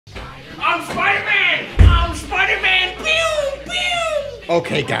I'm Spider-Man! I'm Spider-Man! Pew! Pew!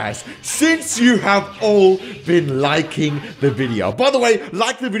 Okay, guys, since you have all been liking the video, by the way,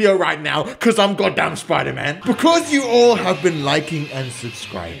 like the video right now, because I'm goddamn Spider-Man. Because you all have been liking and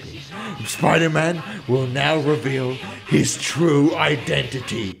subscribing, Spider-Man will now reveal his true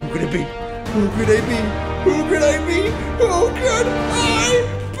identity. Who could it be? Who could I be? Who could I be? Who could I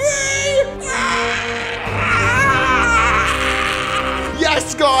be?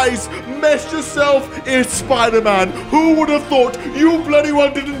 Yes, guys, MessYourself is Spider-Man. Who would have thought? You bloody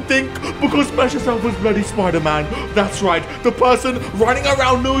well didn't think, because MessYourself was bloody Spider-Man. That's right, the person running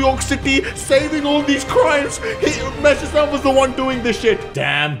around New York City saving all these crimes. MessYourself was the one doing this shit.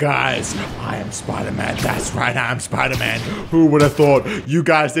 Damn, guys, I am Spider-Man. That's right, I am Spider-Man. Who would have thought? You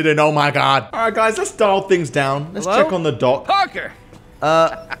guys didn't. Oh my god. All right, guys, let's dial things down. Let's check on the dock. Parker!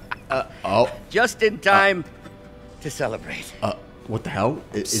 Oh. Just in time to celebrate. What the hell?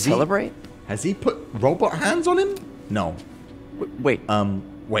 Is Celebrate? he? Has he put robot hands on him? No. Wait.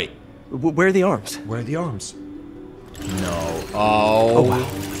 Wait. Where are the arms? Where are the arms? No. Oh wow.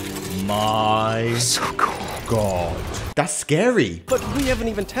 My So cool. God. That's scary. But we haven't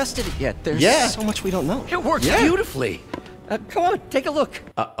even tested it yet. There's so much we don't know. It works beautifully. Come on, take a look.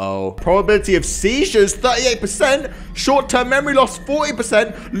 Uh-oh. Probability of seizures, 38%. Short-term memory loss,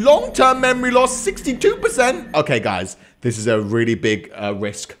 40%. Long-term memory loss, 62%. Okay, guys. This is a really big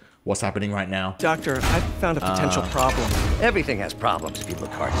risk. What's happening right now? Doctor, I've found a potential problem. Everything has problems if you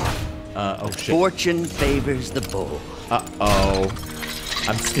look hard enough. Oh, shit. Fortune favors the bold. Uh-oh.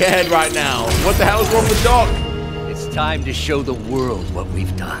 I'm scared right now. What the hell is wrong with Doc? It's time to show the world what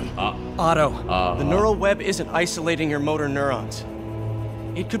we've done. Otto, the neural web isn't isolating your motor neurons.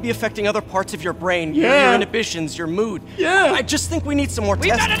 It could be affecting other parts of your brain, your inhibitions, your mood. Yeah. I just think we need some more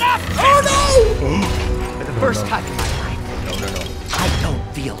We've testing. done enough! Oh, no! For the first time in my life, I don't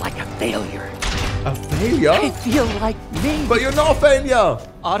feel like a failure. A failure? I feel like me. But you're not a failure.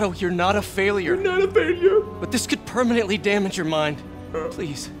 Otto, you're not a failure. You're not a failure. But this could permanently damage your mind.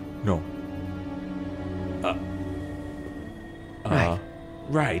 Please. No.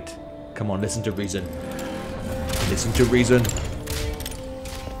 Right. Come on, listen to reason. Listen to reason.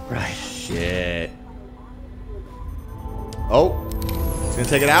 Right. Shit. Oh. He's gonna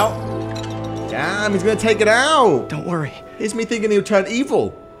take it out? Damn, he's gonna take it out. Don't worry. Here's me thinking he'll turn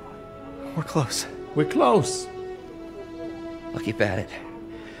evil. We're close. We're close. I'll keep at it.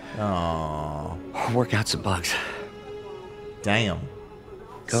 Oh. I'll work out some bugs. Damn.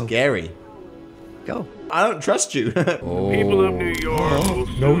 Go. Scary. Go. I don't trust you. People of New York will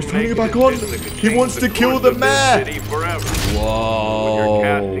No, he's turning it back on. He wants to kill the mayor. Whoa. When you're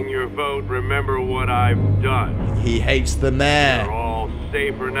casting your vote, remember what I've done. He hates the mayor. We're all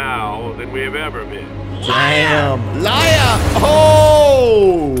safer now than we have ever been. Damn. Liar.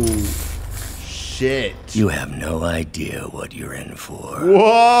 Oh. Shit. You have no idea what you're in for.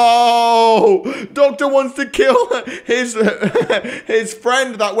 Whoa! Doctor wants to kill his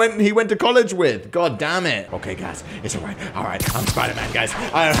friend that he went to college with. God damn it. Okay, guys, it's alright. Alright, I'm Spider-Man, guys.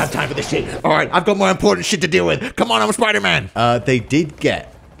 I don't have time for this shit. Alright, I've got more important shit to deal with. Come on, I'm Spider-Man. They did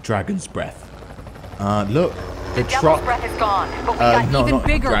get Dragon's Breath. Look. The Devil's Breath is gone, but we got even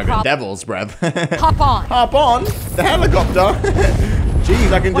bigger problems. Devil's Breath. Hop on. Hop on? The helicopter?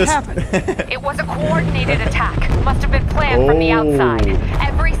 Jeez, I can What just... happened? It was a coordinated attack. Must have been planned from the outside.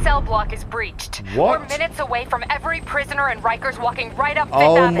 Every cell block is breached. What? We're minutes away from every prisoner and Rikers walking right up Fifth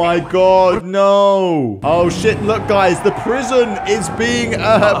Oh Avenue. my god, no. Oh shit, look guys, the prison is being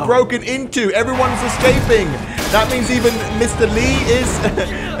broken into. Everyone's escaping. That means even Mr. Lee is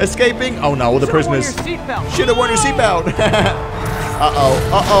escaping. Oh no, all the prisoners. Should have worn your seatbelt.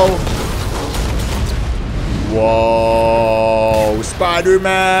 Uh-oh. Whoa,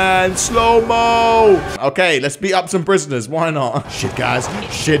 Spider-Man, slow-mo. Okay, let's beat up some prisoners. Why not? Shit, guys.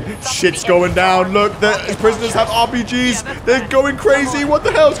 Shit's going down. Look, the prisoners have RPGs. They're going crazy. What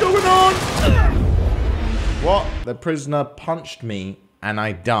the hell's going on? What? The prisoner punched me and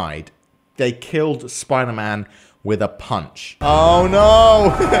I died. They killed Spider-Man with a punch. Oh, no.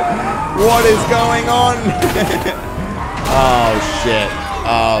 What is going on?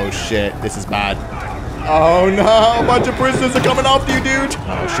 Oh, shit. This is bad. Oh no, a bunch of prisoners are coming after you, dude.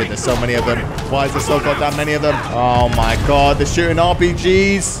 Oh shit, there's so many of them. Why is there so goddamn many of them? Oh my god, they're shooting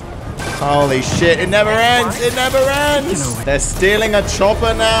RPGs. Holy shit, it never ends. It never ends. They're stealing a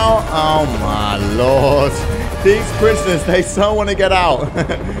chopper now. Oh my lord. These prisoners, they so want to get out.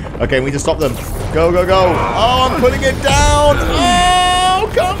 Okay, we need to stop them. Go, go, go. Oh, I'm putting it down. Oh,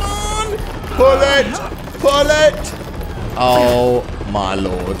 come on. Pull it. Pull it. Oh my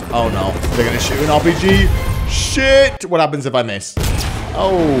lord. Oh no. They're gonna shoot an RPG. Shit. What happens if I miss?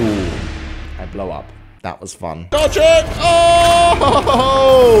 Oh. I blow up. That was fun. Dodge it!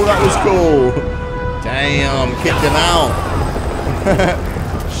 Oh, that was cool. Damn, kicked him out.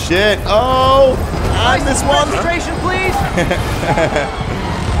 Shit. Oh, and this one. Registration, please.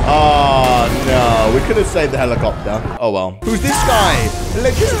 Oh, no. We could have saved the helicopter. Oh, well. Who's this guy?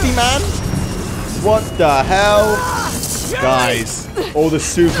 Electricity man? What the hell? Guys, all the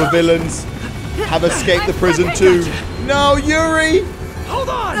super villains have escaped the prison too. No, Yuri! Hold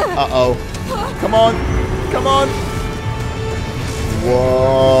on. Uh-oh. Come on. Come on.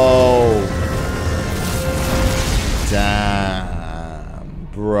 Whoa. Damn.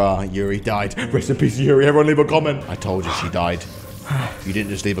 Bruh, Yuri died. Rest in peace, Yuri. Everyone leave a comment. I told you she died. You didn't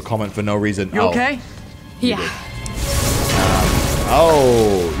just leave a comment for no reason. You okay? Yeah.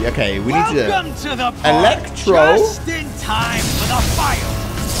 Oh, okay. We need to... Welcome to the park. Electro? Just in time for the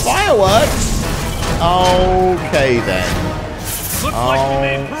fireworks. Fireworks? Okay, then. Looks like we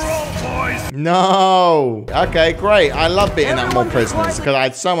made parole, boys. No. Okay, great. I love beating up more prisoners because I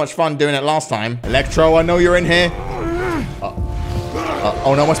had so much fun doing it last time. Electro, I know you're in here.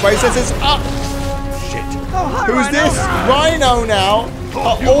 Oh, no, my spray senses. Shit. Who's this? Rhino now.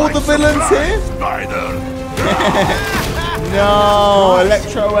 Are all the villains here? No,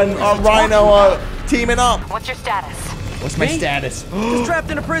 Electro and Rhino are teaming up. What's your status? What's my status? Just trapped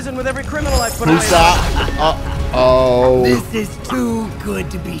in a prison with every criminal I've put away. Who's that? Oh. This is too good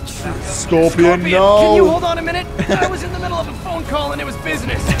to be true. Scorpion, no. Can you hold on a minute? I was in the middle of a phone call and it was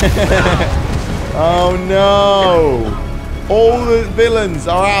business. Oh, no. All the villains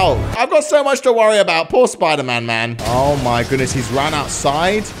are out. I've got so much to worry about. Poor Spider-Man, man. Oh, my goodness. He's ran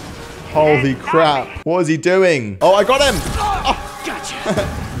outside. Holy crap. What is he doing? Oh, I got him. Oh, Gotcha.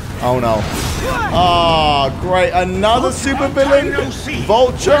 oh no. Oh, great. Another super villain.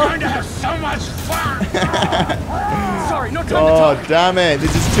 Vulture. We're going to have so much fun. Sorry, no time to Oh, talk. damn it.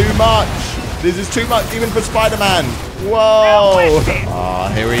 This is too much. This is too much even for Spider-Man. Whoa.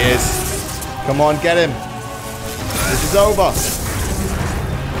 Oh, here he is. Come on, get him. This is over.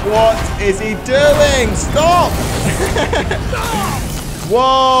 What is he doing? Stop.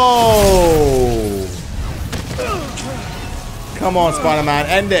 Whoa. Come on, Spider-Man.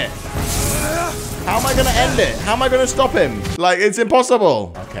 End it. How am I going to end it? How am I going to stop him? Like, it's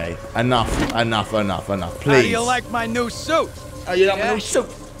impossible. Okay. Enough. Please. How do you like my new suit? Oh, you like my new suit?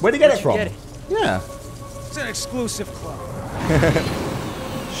 Where'd you get it from? get it? Yeah. It's an exclusive club.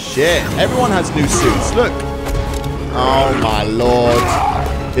 Shit. Everyone has new suits. Look. Oh, my lord.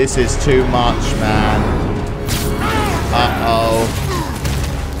 This is too much, man. Uh-oh.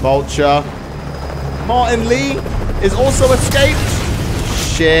 Vulture. Martin Lee is also escaped.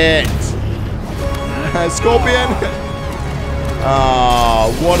 Shit. Scorpion. Ah,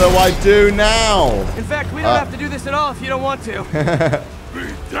 what do I do now? In fact, we don't have to do this at all if you don't want to.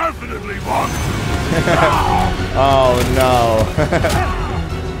 We definitely want. Oh, no.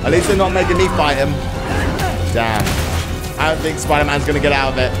 At least they're not making me fight him. Damn. I don't think Spider-Man's going to get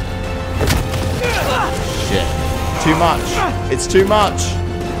out of it. Shit. Too much. It's too much.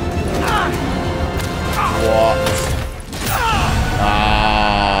 What?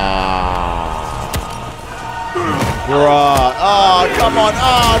 Bruh. Oh, come on.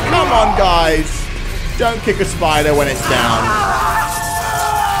 Oh, come on, guys. Don't kick a spider when it's down.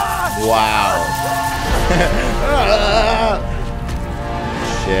 Wow.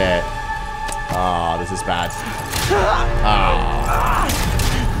 Shit. Oh, this is bad. Ah.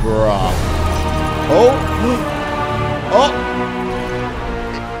 Bruh. Oh.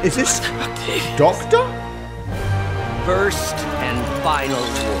 Oh. Is this Doctor? First and final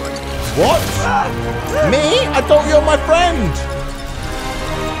warning. What? Me? I thought you were my friend.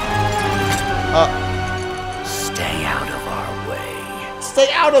 Stay out of our way.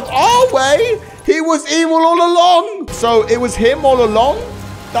 Stay out of our way? He was evil all along. So it was him all along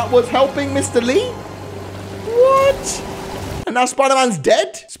that was helping Mr. Lee? What? And now Spider-Man's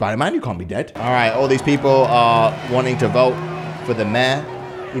dead? Spider-Man, you can't be dead. All right, all these people are wanting to vote for the mayor,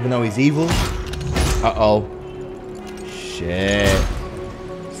 even though he's evil. Uh-oh. Shit.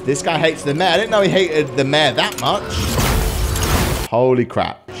 This guy hates the mayor. I didn't know he hated the mayor that much. Holy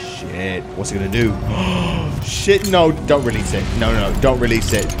crap. Shit. What's he gonna do? Shit, no. Don't release it. No, don't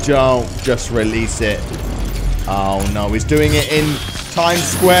release it. Don't just release it. Oh, no. He's doing it in Times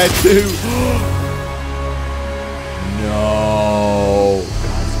Square, too. No.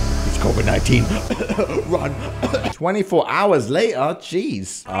 It's COVID-19. Run. 24 hours later?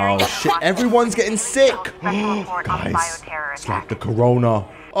 Jeez. Oh, shit. Everyone's getting sick. Guys, it's like the corona.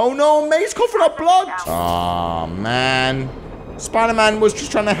 Oh, no. May's coughing up blood. Oh, man. Spider-Man was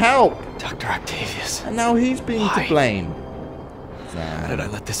just trying to help. Dr. Octavius. And now he's being to blame. How did I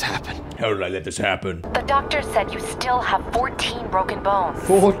let this happen? How did I let this happen? The doctor said you still have 14 broken bones.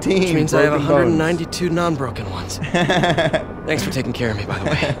 14. Which means I have broken 192 non-broken ones. Thanks for taking care of me, by the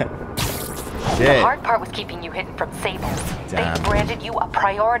way. The hard part was keeping you hidden from Sables. Damn. They branded you a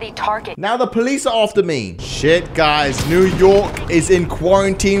priority target. Now the police are after me. Shit, guys. New York is in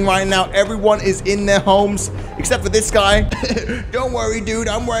quarantine right now. Everyone is in their homes, except for this guy. Don't worry, dude.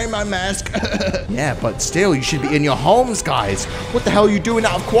 I'm wearing my mask. Yeah, but still, you should be in your homes, guys. What the hell are you doing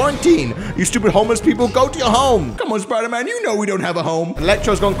out of quarantine? You stupid homeless people, go to your home. Come on, Spider-Man. You know we don't have a home.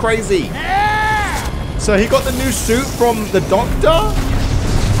 Electro's gone crazy. So he got the new suit from the doctor?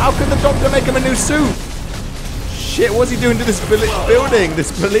 How could the doctor make him a new suit? Shit, what's he doing to this building?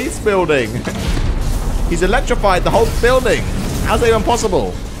 This police building? He's electrified the whole building. How's that even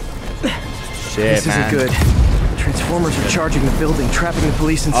possible? Shit, This isn't good. Transformers are charging the building, trapping the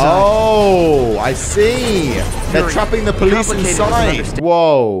police inside. Oh, I see. They're trapping the police Complicated inside.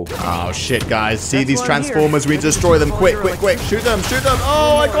 Whoa. Oh, shit, guys. See these Transformers? We destroy them. Quick, quick, quick. Shoot them, shoot them.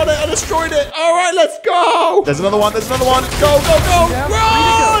 Oh, I got it. I destroyed it. All right, let's go. There's another one. There's another one. Go, go, go.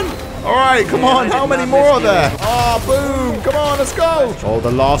 Run. All right, come on. How many more are there? Oh, boom. Come on, let's go. Oh,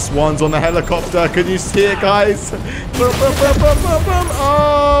 the last one's on the helicopter. Can you see it, guys? Boom, boom, boom, boom, boom, boom.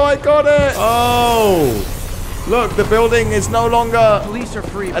 Oh, I got it. Oh. Look, the building is no longer Police are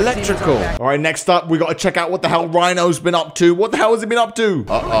free. electrical. All right, next up, we got to check out what the hell Rhino's been up to. What the hell has he been up to?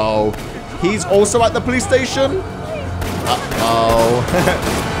 Uh-oh. He's also at the police station? Uh-oh.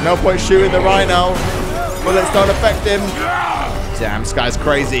 No point shooting the Rhino. Bullets don't affect him. Damn, this guy's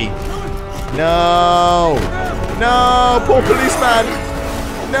crazy. No. No, poor policeman.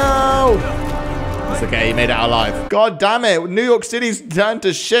 No. It's okay, he made it out alive. God damn it. New York City's turned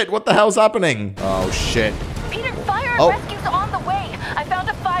to shit. What the hell's happening? Oh, shit. Peter, fire and rescue's on the way. I found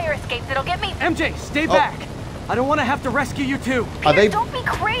a fire escape that'll get me. MJ, stay back. I don't want to have to rescue you too. Peter, don't be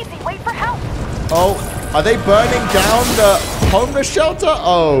crazy. Wait for help. Oh, are they burning down the homeless shelter?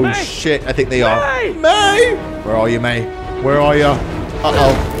 Oh, May. Shit. I think they are. May! May! Where are you, May? Where are you?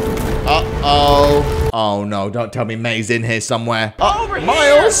 Uh-oh. Uh-oh. Oh, no. Don't tell me May's in here somewhere. Over here!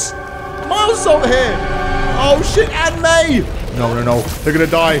 Miles? Miles is over here. Oh, shit. And May. No, no, no. They're going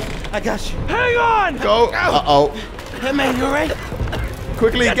to die. I got you. Hang on. Go. Uh-oh. Hey, man, you all right?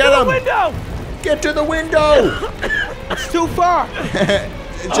 Quickly, get to him. The window. Get to the window. It's too far.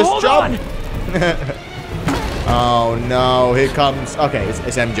 Just jump. Oh, no. Here comes. Okay,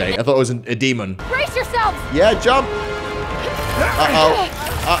 it's MJ. I thought it was a demon. Brace yourself. Yeah, jump. Uh-oh.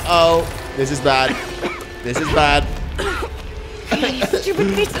 Uh-oh. This is bad. This is bad.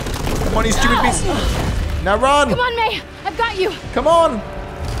 Stupid piece. Come on, you stupid beast. Now run. Come on, May. I've got you. Come on.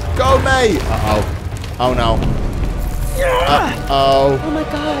 Go, May. Uh-oh. Oh, no. Uh-oh. Oh, my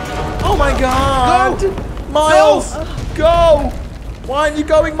God. Oh, my God. Go. Miles. Go. Why aren't you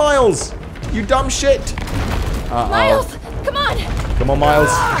going, Miles? You dumb shit. Uh-oh. Miles, come on. Come on, Miles.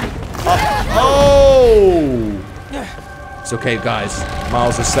 Oh. It's okay, guys.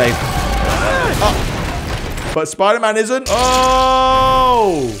 Miles is safe. But Spider-Man isn't.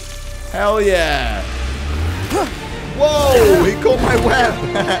 Oh. Hell yeah. Whoa, he caught my web.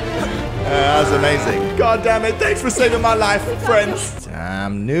 That's amazing. God damn it. Thanks for saving my life, friends.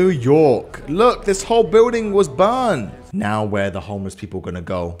 Damn, New York. Look, this whole building was burned. Now where are the homeless people gonna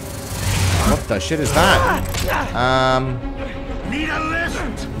go? What the shit is that? Need a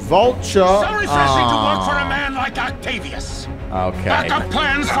lift. Vulture. So refreshing to work for a man like Octavius. Okay. Backup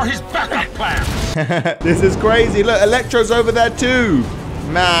plans for his backup plans. This is crazy. Look, Electro's over there too.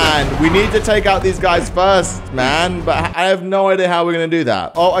 Man, we need to take out these guys first, man. But I have no idea how we're going to do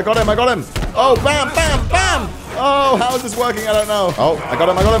that. Oh, I got him. I got him. Oh, bam, bam, bam. Oh, how is this working? I don't know. Oh, I got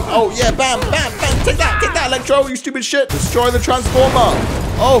him. I got him. Oh, yeah, bam, bam, bam. Take that, Electro, you stupid shit. Destroy the Transformer.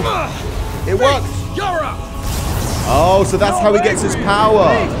 Oh, it worked. You're up. Oh, so that's how he gets his power.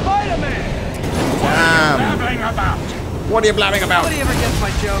 Damn. Babbling about. What are you blabbing about? Nobody ever gets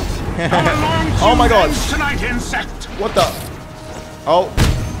my jokes. Oh my God. Tonight, insect. What the? Oh.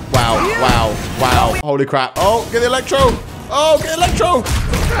 Wow. Wow. Wow. Holy crap. Oh, get the Electro. Oh, get Electro.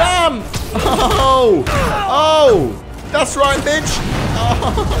 Bam. Oh. Oh. That's right, bitch.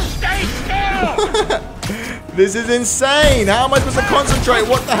 Oh. Stay still. This is insane. How am I supposed to concentrate?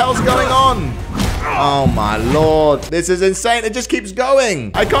 What the hell's going on? Oh my lord. This is insane. It just keeps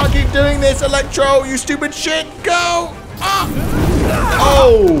going. I can't keep doing this, Electro. You stupid shit. Go. Ah.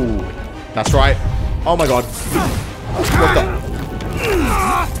 Oh. That's right. Oh my god. What the?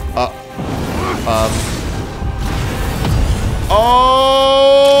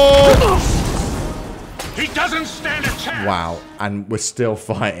 Oh. He doesn't stand a chance. Wow. And we're still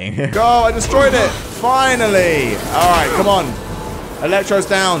fighting. Go. I destroyed it. Finally. All right. Come on. Electro's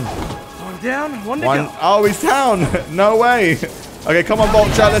down. One down, one to One. go. Oh, he's down. No way. Okay, come on,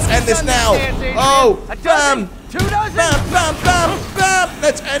 Vulture. Let's end this now. Oh, bam. 2 dozen. Bam, bam, bam, bam.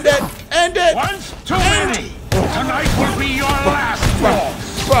 Let's end it. End it. Once too many. Tonight will be your last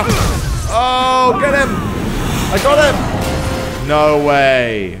waltz. Oh, get him. I got him. No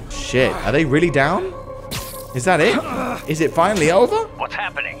way. Shit. Are they really down? Is that it? Is it finally over? What's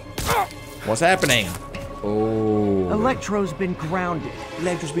happening? What's happening? Oh. Electro's been grounded.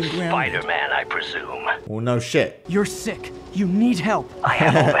 Electro's been grounded. Spider-Man, I presume. Oh, no shit. You're sick. You need help. I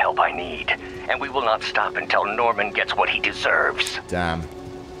have all the help I need, and we will not stop until Norman gets what he deserves. Damn.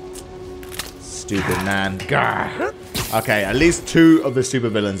 Stupid man. Grr. Okay, at least 2 of the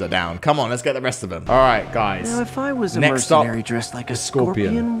supervillains are down. Come on, let's get the rest of them. All right, guys. Now, if I was a Next up, mercenary dressed like a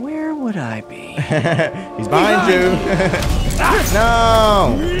Scorpion. scorpion, where would I be? He's behind you.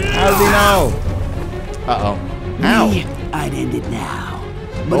 No. How does he know? Uh-oh. Ow. Me, I'd end it now.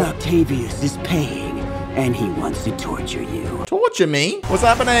 But Octavius is paying, and he wants to torture you. Torture me? What's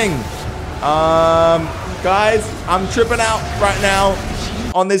happening? Guys, I'm tripping out right now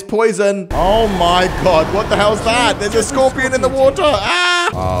on this poison. Oh my god, what the hell's that? There's a scorpion in the water. Ah!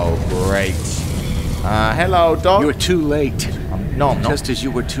 Oh, great. Hello, Doc. You're too late. No, I'm not. Just as you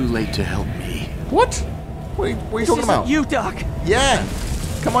were too late to help me. What? What are you talking about? You, Doc. Yeah.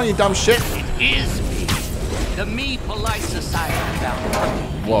 Come on, you dumb shit. Is me. The me polite society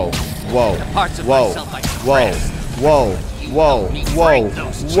found. Whoa, whoa, parts of whoa, myself I whoa, suppressed. whoa, whoa, whoa,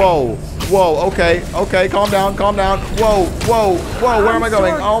 whoa, whoa. Okay, okay, calm down, calm down. Whoa, whoa, whoa. Where am I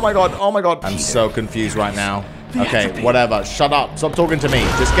going? Oh my god, oh my god. I'm so confused right now. Okay, whatever. Shut up. Stop talking to me.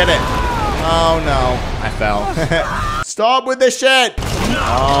 Just get it. Oh no, I fell. Stop with this shit.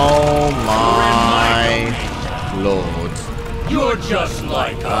 Oh my lord. You're just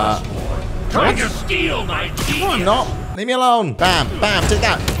like us. Trying to steal my No, genius. I'm not. Leave me alone. Bam, bam. Take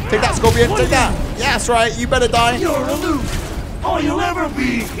that. Take that, Scorpion. Take that. Yeah, that's right. You better die. You're a loser. All you'll ever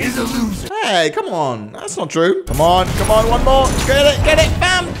be is a loser. Hey, come on. That's not true. Come on. Come on. One more. Get it. Get it.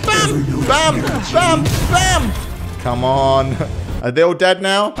 Bam, bam, bam, bam, bam. Come on. Are they all dead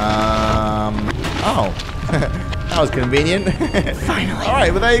now? Oh. That was convenient. Finally. All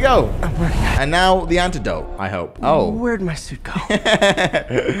right, well, there you go. And now the antidote, I hope. Oh. Where'd my suit go?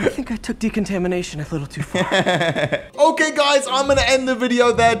 I think I took decontamination a little too far. Okay, guys, I'm going to end the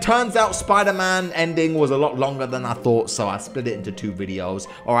video there. Turns out Spider-Man ending was a lot longer than I thought, so I split it into 2 videos.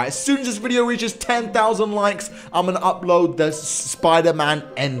 All right, as soon as this video reaches 10,000 likes, I'm going to upload the Spider-Man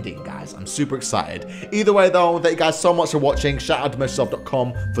ending, guys. I'm super excited. Either way, though, thank you guys so much for watching. Shout out to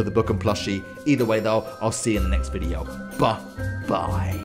MessYourself.com for the book and plushie. Either way, though, I'll see you in the next video. Bye.